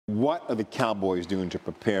What are the Cowboys doing to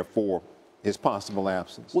prepare for his possible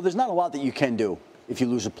absence? Well, there's not a lot that you can do if you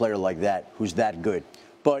lose a player like that who's that good.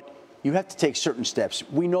 But you have to take certain steps.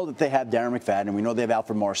 We know that they have Darren McFadden, we know they have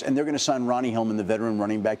Alfred Morris, and they're going to sign Ronnie Hillman, the veteran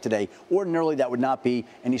running back, today. Ordinarily, that would not be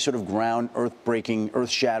any sort of ground, earth-breaking,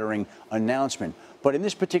 earth-shattering announcement. But in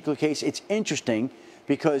this particular case, it's interesting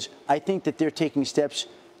because I think that they're taking steps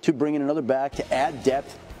to bring in another back to add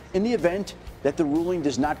depth in the event that the ruling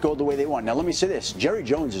does not go the way they want. Now, let me say this. Jerry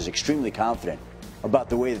Jones is extremely confident about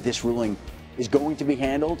the way that this ruling is going to be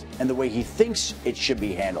handled and the way he thinks it should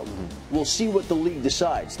be handled. We'll see what the league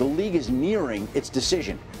decides. The league is nearing its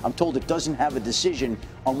decision. I'm told it doesn't have a decision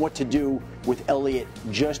on what to do with Elliott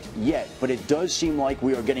just yet, but it does seem like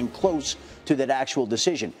we are getting close to that actual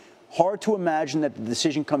decision. Hard to imagine that the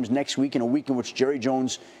decision comes next week, in a week in which Jerry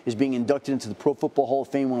Jones is being inducted into the Pro Football Hall of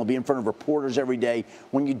Fame, when he'll be in front of reporters every day,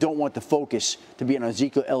 when you don't want the focus to be on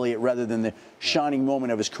Ezekiel Elliott rather than the shining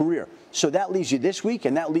moment of his career. So that leaves you this week,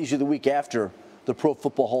 and that leaves you the week after the Pro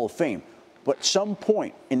Football Hall of Fame. But at some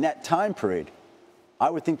point in that time period, I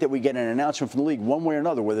would think that we get an announcement from the league one way or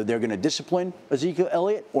another, whether they're going to discipline Ezekiel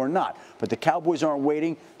Elliott or not. But the Cowboys aren't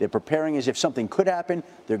waiting. They're preparing as if something could happen.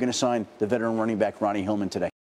 They're going to sign the veteran running back Ronnie Hillman today.